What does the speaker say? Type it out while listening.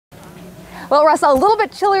Well, Russell, a little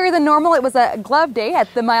bit chillier than normal. It was a glove day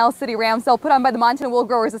at the Miles City Ram Sale put on by the Montana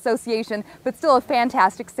Woolgrowers Association, but still a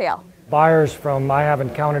fantastic sale. Buyers from, I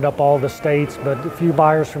haven't counted up all the states, but a few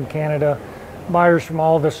buyers from Canada, buyers from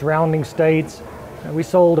all the surrounding states. We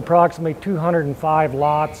sold approximately 205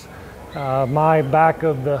 lots. My back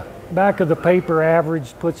of the paper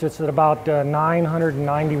average puts us at about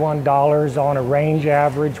 $991 on a range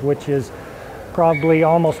average, which is probably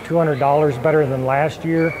almost $200 better than last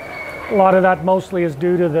year. A lot of that mostly is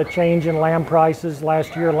due to the change in lamb prices.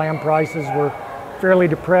 Last year lamb prices were fairly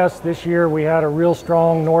depressed. This year we had a real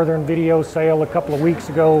strong northern video sale a couple of weeks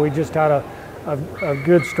ago. We just had a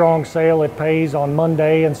good strong sale. It pays on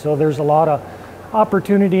Monday, and so there's a lot of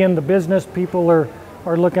opportunity in the business. People are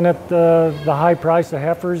looking at the high price of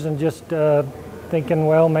heifers and just thinking,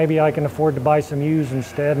 well, maybe I can afford to buy some ewes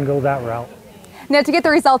instead and go that route. Now, to get the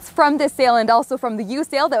results from this sale and also from the ewe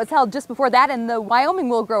sale that was held just before that and the Wyoming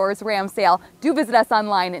Woolgrowers Ram Sale, do visit us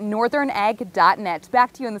online at northernag.net.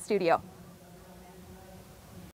 Back to you in the studio.